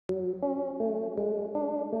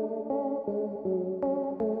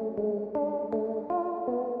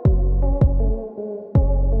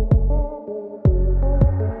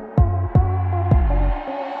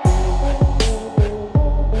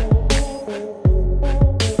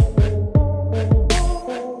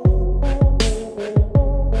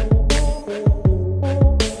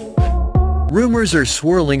rumors are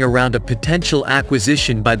swirling around a potential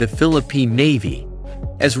acquisition by the Philippine Navy,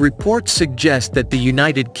 as reports suggest that the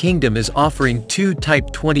United Kingdom is offering two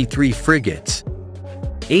Type 23 frigates,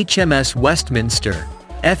 HMS Westminster,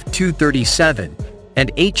 F-237,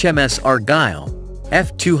 and HMS Argyle,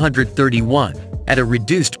 F-231, at a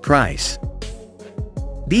reduced price.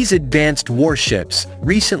 These advanced warships,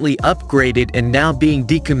 recently upgraded and now being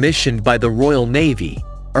decommissioned by the Royal Navy,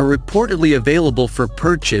 are reportedly available for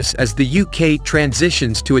purchase as the UK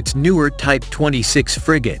transitions to its newer Type 26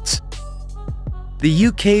 frigates. The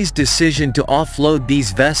UK's decision to offload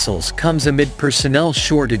these vessels comes amid personnel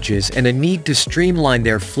shortages and a need to streamline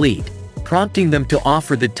their fleet, prompting them to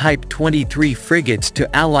offer the Type 23 frigates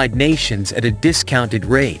to allied nations at a discounted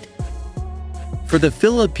rate. For the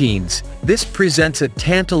Philippines, this presents a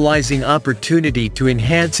tantalizing opportunity to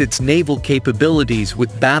enhance its naval capabilities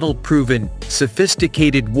with battle-proven,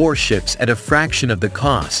 sophisticated warships at a fraction of the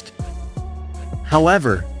cost.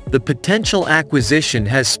 However, the potential acquisition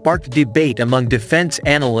has sparked debate among defense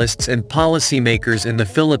analysts and policymakers in the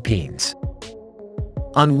Philippines.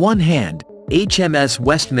 On one hand, HMS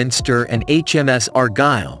Westminster and HMS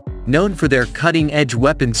Argyle, known for their cutting-edge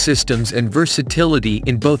weapon systems and versatility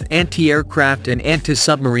in both anti-aircraft and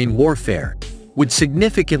anti-submarine warfare, would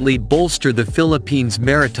significantly bolster the Philippines'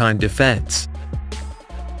 maritime defense.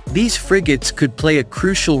 These frigates could play a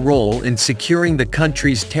crucial role in securing the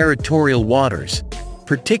country's territorial waters,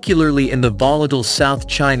 particularly in the volatile South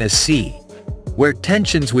China Sea, where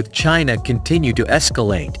tensions with China continue to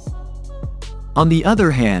escalate. On the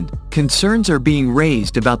other hand, concerns are being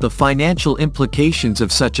raised about the financial implications of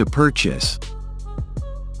such a purchase.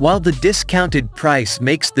 While the discounted price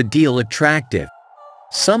makes the deal attractive,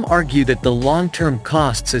 some argue that the long-term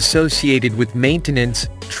costs associated with maintenance,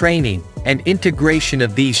 training, and integration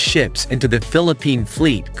of these ships into the Philippine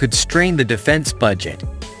fleet could strain the defense budget.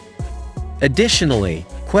 Additionally,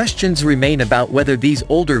 questions remain about whether these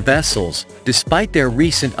older vessels, despite their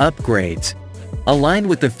recent upgrades, align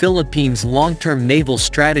with the Philippines' long-term naval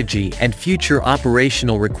strategy and future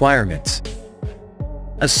operational requirements.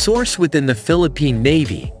 A source within the Philippine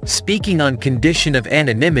Navy, speaking on condition of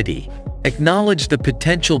anonymity, acknowledged the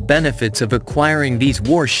potential benefits of acquiring these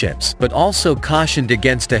warships but also cautioned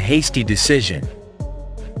against a hasty decision.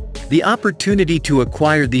 The opportunity to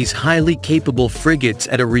acquire these highly capable frigates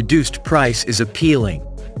at a reduced price is appealing,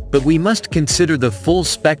 but we must consider the full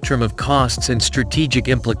spectrum of costs and strategic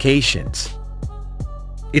implications.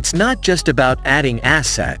 It's not just about adding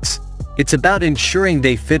assets, it's about ensuring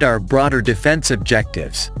they fit our broader defense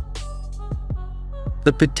objectives.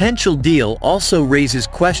 The potential deal also raises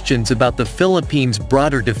questions about the Philippines'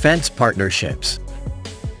 broader defense partnerships.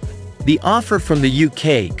 The offer from the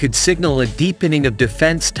UK could signal a deepening of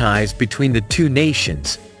defense ties between the two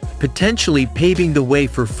nations, potentially paving the way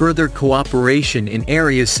for further cooperation in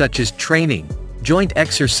areas such as training, joint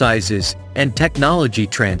exercises, and technology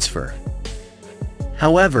transfer.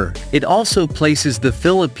 However, it also places the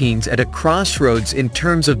Philippines at a crossroads in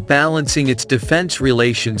terms of balancing its defense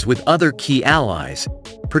relations with other key allies,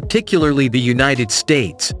 particularly the United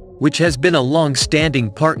States, which has been a long-standing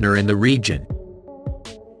partner in the region.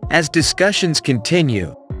 As discussions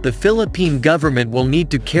continue, the Philippine government will need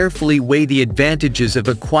to carefully weigh the advantages of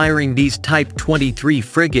acquiring these Type 23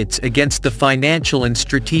 frigates against the financial and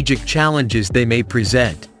strategic challenges they may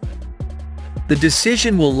present. The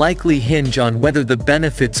decision will likely hinge on whether the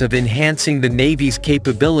benefits of enhancing the Navy's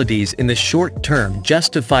capabilities in the short term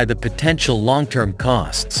justify the potential long-term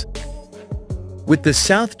costs. With the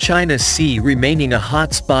South China Sea remaining a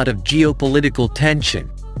hotspot of geopolitical tension,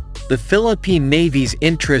 the Philippine Navy's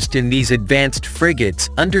interest in these advanced frigates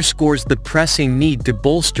underscores the pressing need to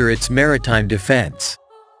bolster its maritime defense.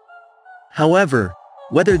 However,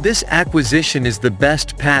 whether this acquisition is the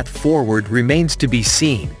best path forward remains to be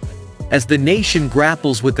seen, as the nation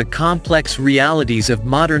grapples with the complex realities of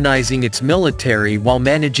modernizing its military while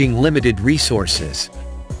managing limited resources.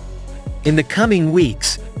 In the coming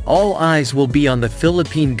weeks, all eyes will be on the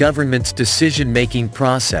Philippine government's decision-making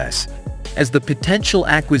process, as the potential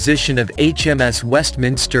acquisition of HMS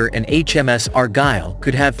Westminster and HMS Argyle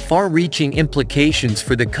could have far-reaching implications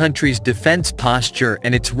for the country's defense posture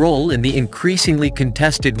and its role in the increasingly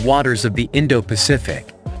contested waters of the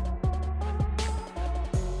Indo-Pacific.